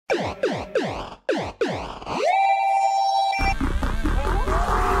Okay.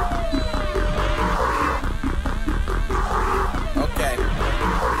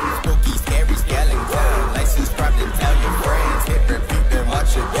 Spooky, scary skeleton. Like, subscribe and tell your friends. Hit repeat, then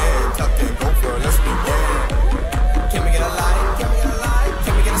watch again. Tuck and Gopher, let's begin. Can we get a like? Can we get a like?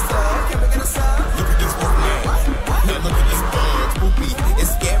 Can we get a sub? Can we get a sub? Look at this Wolfman. Now look at this bug. Spooky,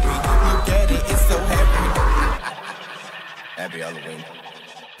 it's scary. You get it, it's so heavy. Happy Halloween.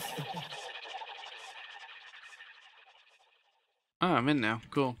 Oh, I'm in now.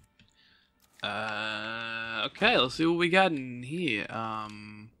 Cool. Okay, let's see what we got in here.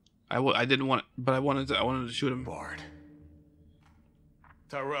 I didn't want it, but I wanted to shoot him. Bard.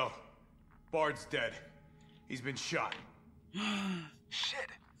 Tyrell. Bard's dead. He's been shot. Shit.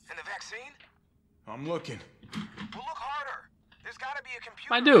 And the vaccine? I'm looking. Well, look harder. There's gotta be a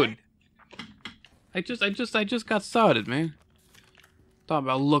computer. My dude. Right? I just got started, man. Talking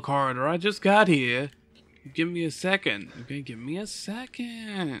about look harder. I just got here. Give me a second. Okay, give me a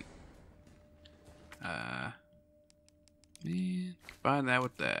second. Man, combine that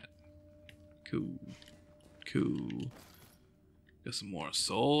with that. Cool. Got some more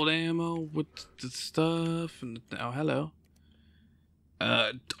assault ammo with the stuff and oh, hello.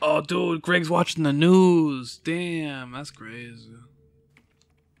 Oh, dude, Greg's watching the news. Damn, that's crazy.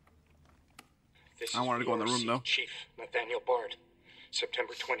 This I wanted to go in the room, though. Chief Nathaniel Bard,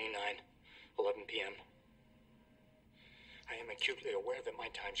 September 29, 11 p.m. I am acutely aware that my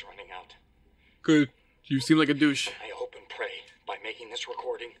time's running out. Good. You seem like a douche. I hope and pray, by making this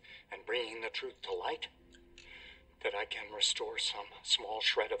recording and bringing the truth to light, that I can restore some small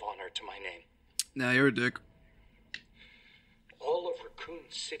shred of honor to my name. Nah, you're a dick. All of Raccoon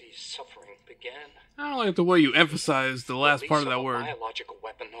City's suffering began. I don't like the way you emphasize the last part of that word. A biological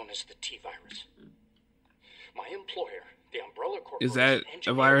weapon known as the T-virus. My employer, the Umbrella Corporation, Is that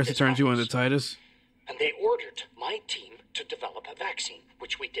a virus that turns you into Titus? And they ordered my team to develop a vaccine,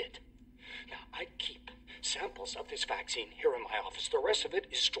 which we did. Now, I keep samples of this vaccine here in my office. The rest of it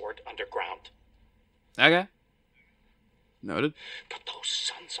is stored underground. Okay. Noted. But those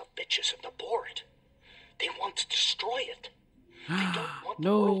sons of bitches at the board, they want to destroy it. They don't want the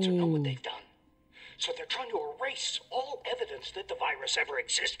world to know what they've done. So they're trying to erase all evidence that the virus ever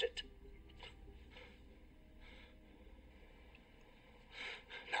existed.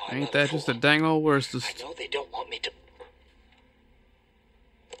 Now, Ain't that just a dang old worstest? I know they don't want me to.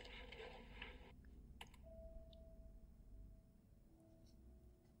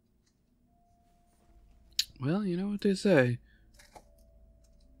 Well, you know what they say. I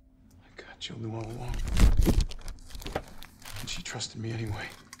got you all along. And she trusted me anyway.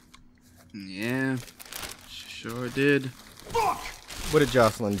 Yeah, sure did. Fuck! What did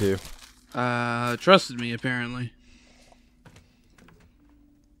Jocelyn do? Trusted me, apparently.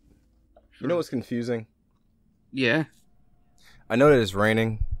 You know what's confusing? Yeah. I know that it's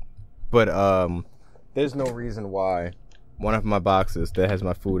raining, but there's no reason why one of my boxes that has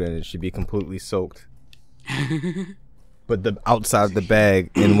my food in it should be completely soaked. But the outside of the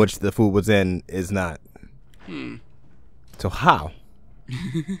bag in which the food was in is not. So how?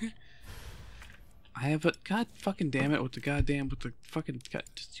 I have a god fucking damn it with the fucking god,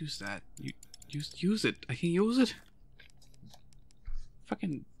 just use that. Use it. I can use it.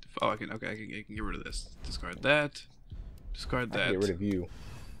 Fucking I can get rid of this. Discard that. Discard that. I get rid of you.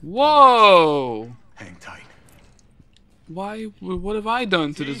 Whoa! Hang tight. Why? What have I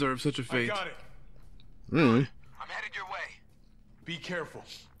done to deserve such a I fate? got it. I'm headed your way. Be careful.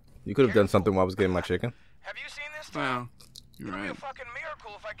 You could have done something while I was getting my chicken. Have you seen this? Well, you're It'll be a right. fucking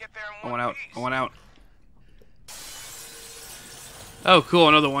miracle if I get there I in want one out. piece. I want out. Oh, cool.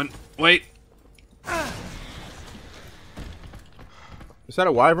 Another one. Wait. Is that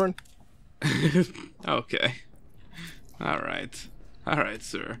a wyvern? Okay. Alright. Alright,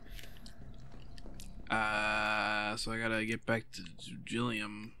 sir. So I gotta get back to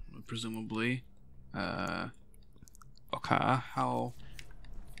Gilliam, presumably. Okay, how...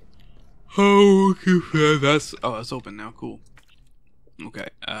 Oh, that's open now, cool. Okay,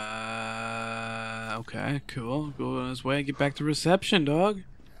 okay, cool. Go on this way, get back to reception, dog.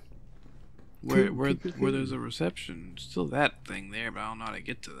 Where there's a reception. Still that thing there, but I don't know how to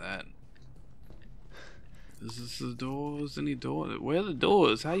get to that. Is this the doors? Any door? Where are the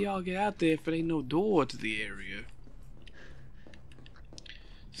doors? How y'all get out there if it ain't no door to the area?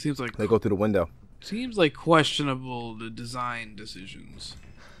 Seems like They go through the window. Seems like questionable the design decisions.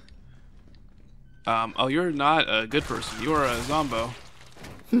 Oh, you're not a good person. You're a zombo.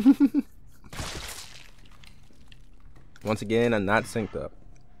 Once again, I'm not synced up.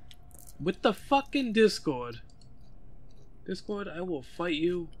 With the fucking Discord. Discord, I will fight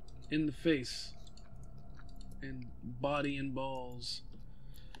you in the face. And body and balls.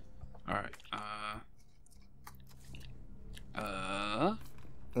 Alright,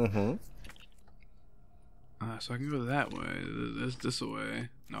 so I can go that way. This way.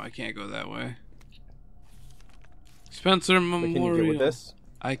 No, I can't go that way. Spencer Memorial. Can you get with this?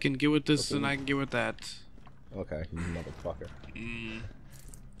 I can get with this and I can get with that. Okay, you motherfucker.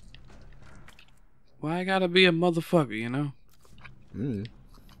 Why I gotta be a motherfucker, you know? Mm.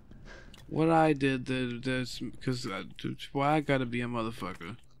 What I did, because why I gotta be a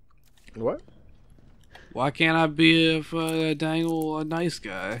motherfucker? What? Why can't I be a dang old nice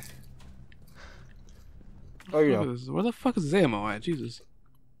guy? Oh, yeah. Where the fuck is ammo at? Jesus.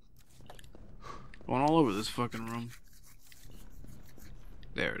 Going all over this fucking room.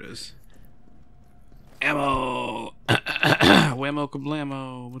 There it is. Ammo! Whammo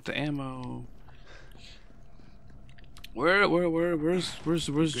kablamo with the ammo.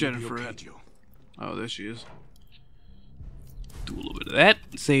 Where's Jennifer at? Oh, there she is. Do a little bit of that,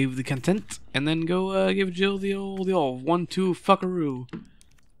 save the content, and then go give Jill the old 1-2 fuckaroo.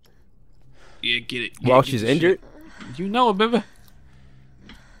 Yeah, get it. While she's injured? You know it, baby.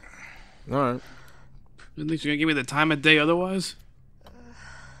 Alright. At least you're gonna give me the time of day otherwise?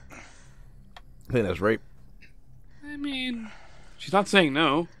 I think that's rape. I mean, she's not saying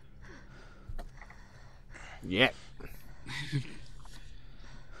no. Yeah.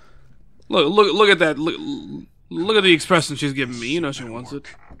 Look at that. Look at the expression she's giving me. You know she wants it.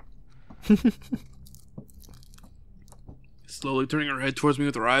 Slowly turning her head towards me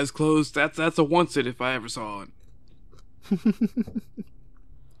with her eyes closed. That's a wants it if I ever saw it.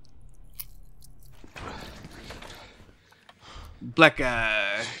 Black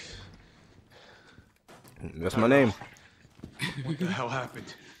guy. That's my name. What the hell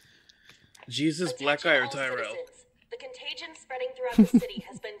happened? Jesus, Black Guy, or Tyrell? The contagion spreading throughout the city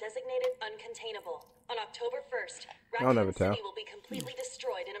has been designated uncontainable. On October 1st, I'll never Raccoon tell. City will be completely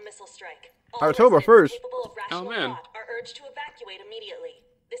destroyed in a missile strike. All October residents 1st? capable of rational Oh, man. thought are urged to evacuate immediately.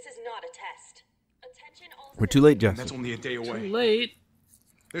 This is not a test. Attention all We're too late, That's Justin. only a day away. Too late.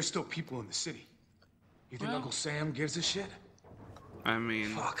 There's still people in the city. You think Well. Uncle Sam gives a shit? I mean,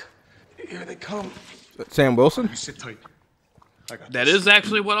 Fuck. Here they come. Sam Wilson? You sit tight. I got that this. is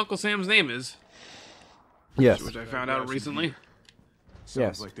actually what Uncle Sam's name is, Yes. which I found out recently. Sounds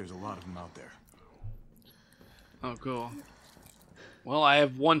Yes. like there's a lot of them out there. Oh, cool. Well, I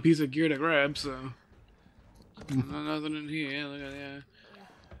have one piece of gear to grab, so nothing in here. Look at that.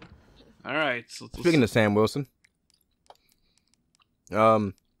 All right. So Speaking of Sam Wilson,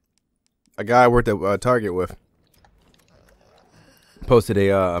 a guy I worked at Target with posted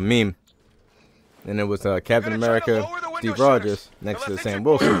a meme, and it was Captain America, Steve Rogers, next to Sam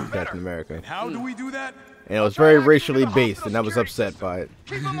Wilson, Captain America, How do we do that? and it was very racially based, and I was upset by it.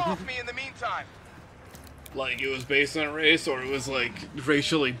 Keep them off me in the meantime. like it was based on race, or it was like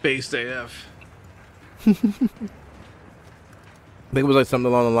racially based AF. I think it was like something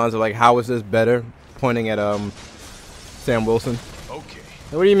along the lines of like, "How is this better?" Pointing at Sam Wilson. Okay.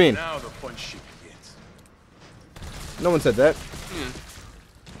 What do you mean? Now the fun shit begins. No one said that.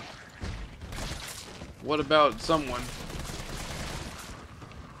 What about someone?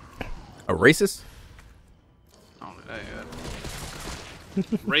 A racist? I don't know that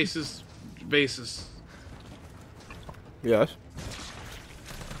yet. Racist basis. Yes.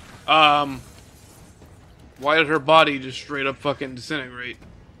 Why did her body just straight up fucking disintegrate?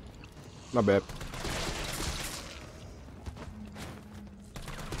 My bad.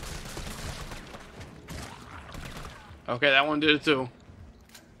 Okay, that one did it too.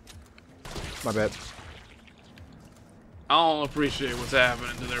 My bad. I don't appreciate what's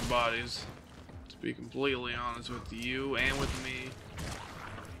happening to their bodies. To be completely honest with you and with me.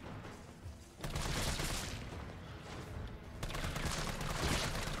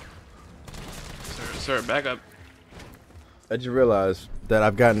 Sir, back up. I just realized that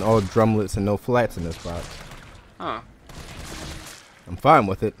I've gotten all drumlets and no flats in this box. Huh. I'm fine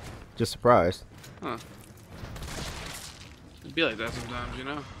with it. Just surprised. Huh. It'd be like that sometimes, you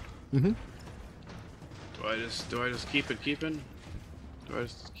know? Mhm. Do I just keep it keeping? Do I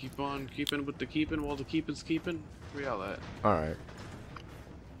just keep on keeping with the keeping while the keeping's keeping? Where y'all at? All right.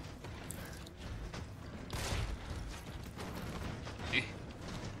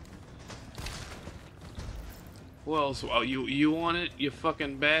 Who else? Oh, you want it? You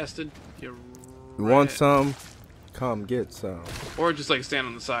fucking bastard. You Want rat. some? Come get some. Or just like stand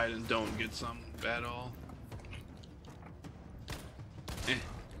on the side and don't get some at all.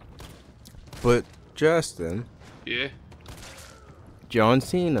 But Justin, Yeah. John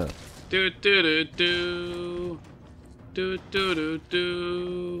Cena. Do do do do. Do do do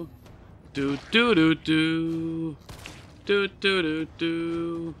do. Do do do do. Do do do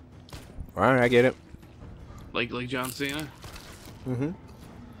do. Alright, I get it. Like John Cena. Mm-hmm.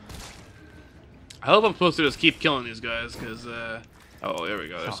 I hope I'm supposed to just keep killing these guys, because, oh, there we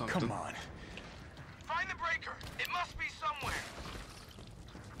go, there's Oh, something. come on. Find the breaker. It must be somewhere.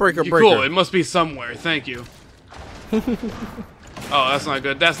 Breaker, You're breaker. cool, it must be somewhere, thank you. Oh, that's not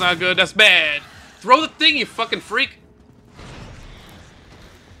good, that's not good, that's bad. Throw the thing, you fucking freak.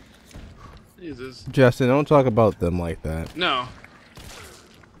 Jesus. Justin, don't talk about them like that. No.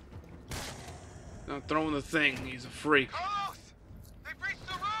 Not throwing the thing, he's a freak. Carlos! They've reached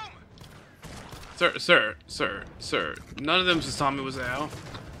the room! Sir. None of them just told me it was Al.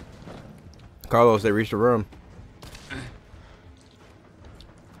 Carlos, they reached the room.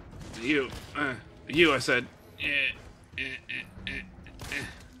 You, I said.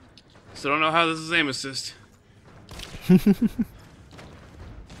 Still don't know how this is aim assist.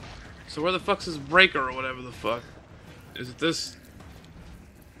 So where the fuck's this breaker or whatever the fuck? Is it this?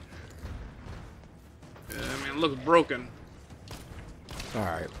 Yeah, I mean, it looks broken.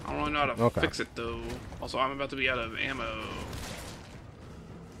 Alright. I don't really know how to Okay. fix it though. Also, I'm about to be out of ammo.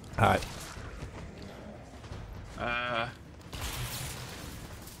 Alright.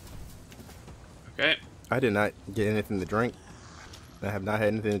 Okay. I did not get anything to drink. I have not had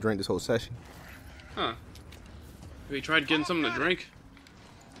anything to drink this whole session. Huh. Have you tried getting something to drink?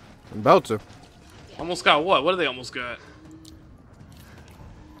 I'm about to. Almost got what? What do they almost got?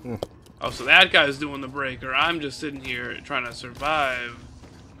 Hmm. Oh, so that guy's doing the breaker. I'm just sitting here trying to survive.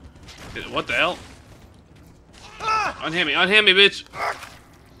 What the hell? Unhand me, bitch!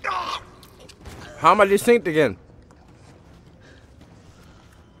 How am I distinct again?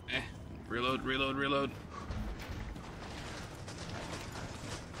 Reload.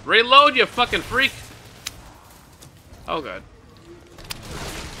 Reload, you fucking freak! Oh god.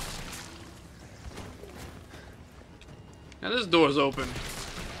 Now this door's open.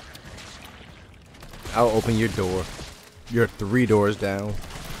 I'll open your door. You're 3 doors down.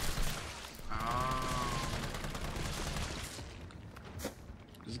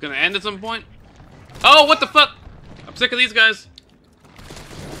 Is it gonna end at some point? Oh, what the fuck? I'm sick of these guys.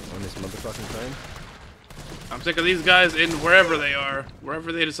 On this motherfucking thing. I'm sick of these guys in wherever they are.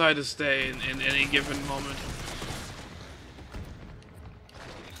 Wherever they decide to stay in any given moment.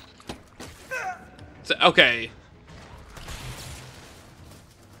 So, okay.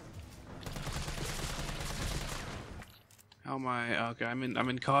 How am I? Okay, I'm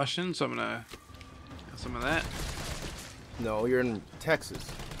in caution, so I'm gonna have some of that. No, you're in Texas.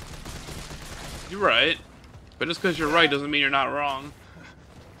 You're right, but just because you're right doesn't mean you're not wrong.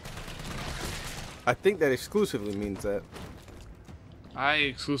 I think that exclusively means that. I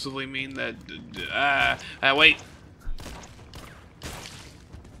exclusively mean that. Wait.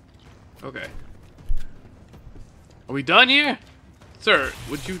 Okay. Are we done here? Sir,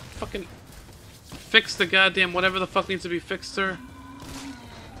 would you fucking fix the goddamn whatever the fuck needs to be fixed, sir?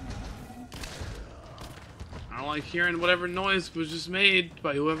 I don't like hearing whatever noise was just made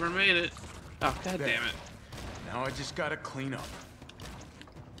by whoever made it. Oh, god damn it. Now I just gotta clean up.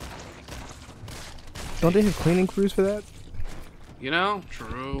 Don't they have cleaning crews for that? You know?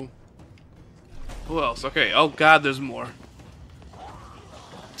 True. Who else? Okay, oh god, there's more.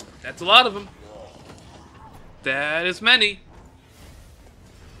 That's a lot of them. That is many.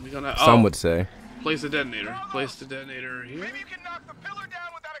 We're gonna, Some would say. Place the detonator. Place the detonator here. Maybe you can knock the pillar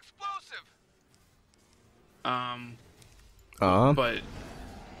down with that explosive. But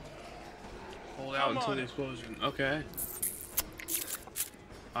hold out until the explosion. Okay.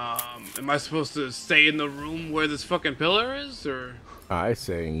 Am I supposed to stay in the room where this fucking pillar is, or? I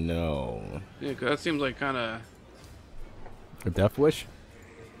say no. Yeah, 'cause that seems like kind of. A death wish?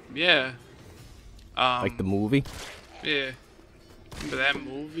 Yeah. Like the movie? Yeah. Remember that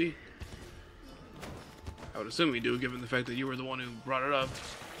movie? I would assume you do, given the fact that you were the one who brought it up.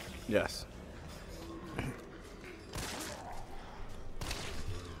 Yes.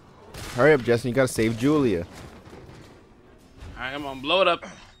 Hurry up, Justin. You gotta save Julia. Alright, come on, blow it up.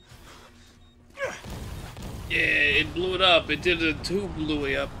 Yeah, it blew it up. It did a two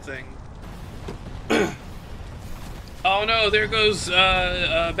bluey up thing. Oh no, there goes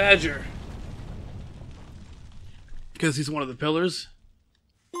Badger. Because he's one of the pillars.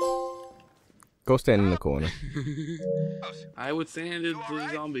 Go stand in the corner. I would stand in the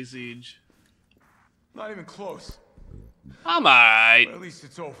zombie siege. Not even close. I'm alright. But at least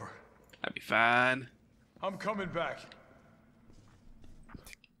it's over. I'd be fine. I'm coming back.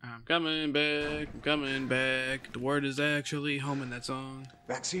 I'm coming back. I'm coming back. The word is actually home in that song.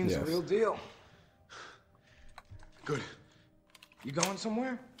 Vaccine's Yes. a real deal. Good. You going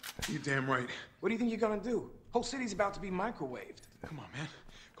somewhere? You damn right. What do you think you're gonna do? Whole city's about to be microwaved. Come on, man.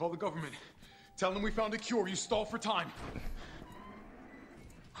 Call the government. Tell them we found a cure. You stall for time.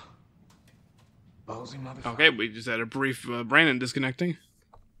 Ballsy motherfucker. Okay, we just had a brief Brandon disconnecting.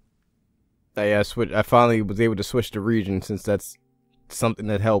 I finally was able to switch the region since that's something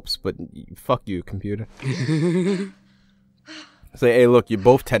that helps. But fuck you, computer. Say, hey, look, you're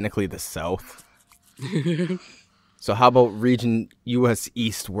both technically the South. So how about region US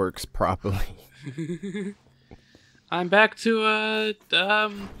East works properly? I'm back to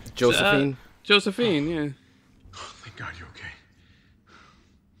Josephine. Josephine, yeah. Thank God you're okay.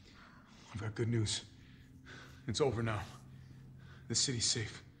 I've got good news. It's over now. The city's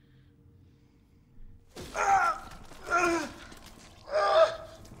safe.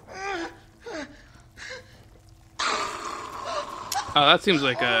 Oh, that seems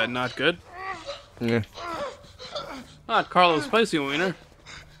like not good. Yeah. Not Carlos Spicy Wiener.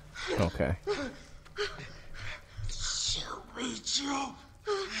 Okay. Rachel.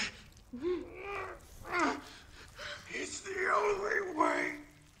 It's the only way.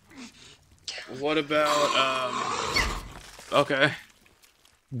 What about okay.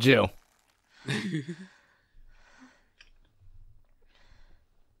 Jill.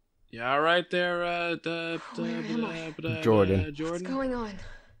 Yeah, all right there, Jordan. Jordan. What's going on?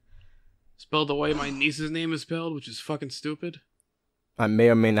 Spelled the way my niece's name is spelled, which is fucking stupid. I may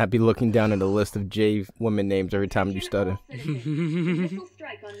or may not be looking down at a list of J women names every time you stutter. The missile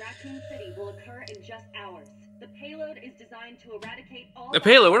strike on Raccoon City will occur in just hours. The payload is designed to eradicate all. The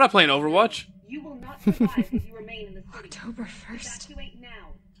payload. We're not playing Overwatch. You will not survive if you remain in the city. October 1st. Evacuate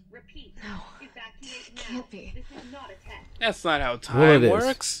now. Repeat. No. Evacuate now. Can't be. This is not a test. That's not how Well, time it is.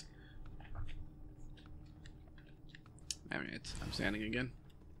 works. Alright, I'm standing again.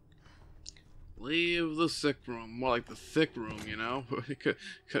 Leave the sick room. More like the thick room, you know?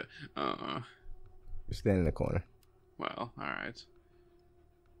 You're standing in the corner. Well, alright.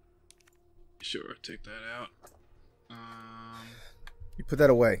 Sure, take that out. You put that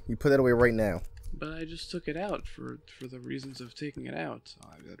away. You put that away right now. But I just took it out for the reasons of taking it out.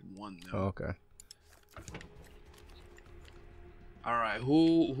 Oh, I've got one though. Oh, okay. Alright,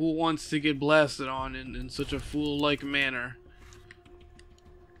 who wants to get blasted on in such a fool-like manner?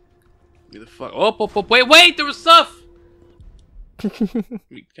 Give me the fuck. Oh, wait, there was stuff! God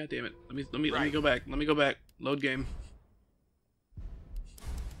damn it. Let me go back. Let me go back. Load game.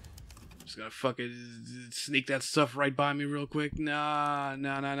 Just gonna fucking sneak that stuff right by me real quick. Nah.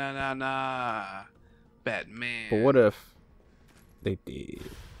 Batman. But what if they did?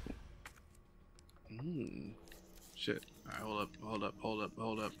 Shit. Alright, hold up.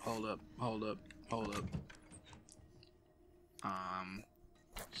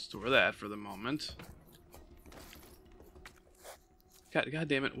 Store that for the moment. God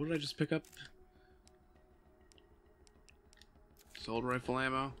damn it, what did I just pick up? Assault rifle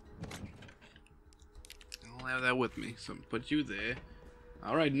ammo. I don't have that with me, so I'm gonna put you there.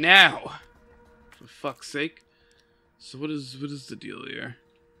 Alright, now! For fuck's sake. So what is the deal here?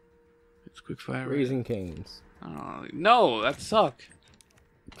 It's quick fire. Raising Cane's. Oh, no, that suck.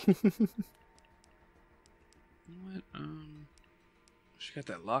 What? She got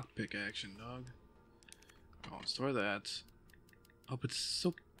that lockpick action, dog. Oh, store that. Oh, but it's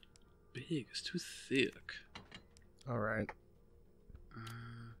so big. It's too thick. All right.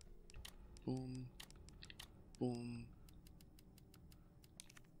 Boom. Boom.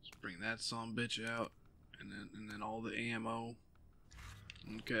 Let's bring that son bitch out, and then all the ammo.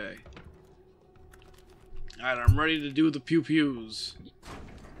 Okay. Alright, I'm ready to do the pew-pews.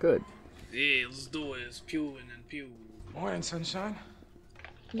 Good. Yeah, let's do it. It's pewing and pew. Morning, sunshine.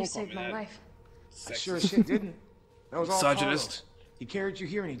 You Don't call saved me my that. life. I sure as shit didn't. That was all Misogynist. Carlos. He carried you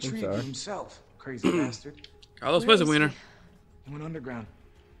here and he treated you sorry. himself. Crazy bastard. Carlos Where is Wiener. he? He went underground.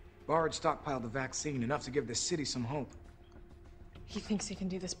 Bard stockpiled the vaccine, enough to give this city some hope. He thinks he can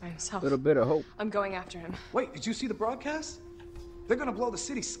do this by himself. Little bit of hope. I'm going after him. Wait, did you see the broadcast? They're gonna blow the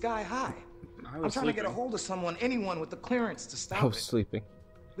city sky high. I'm trying to get a hold of someone, anyone with the clearance to I stop was it. sleeping.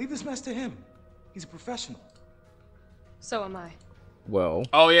 Leave this mess to him. He's a professional. So am I. Well,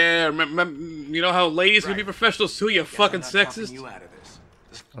 Oh yeah, remember, you know how ladies can be professionals too, you fucking sexist? You out of this.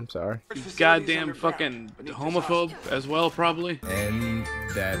 I'm sorry. You goddamn fucking homophobe as well, probably. And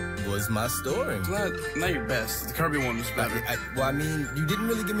that was my story. Not your best. The Kirby one was better. Well, I mean, you didn't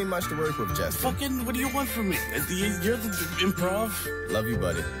really give me much to work with, Justin. Fucking, what do you want from me? You're the improv. Love you,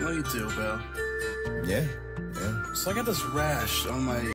 buddy. No, you do, pal. Yeah. So I got this rash on my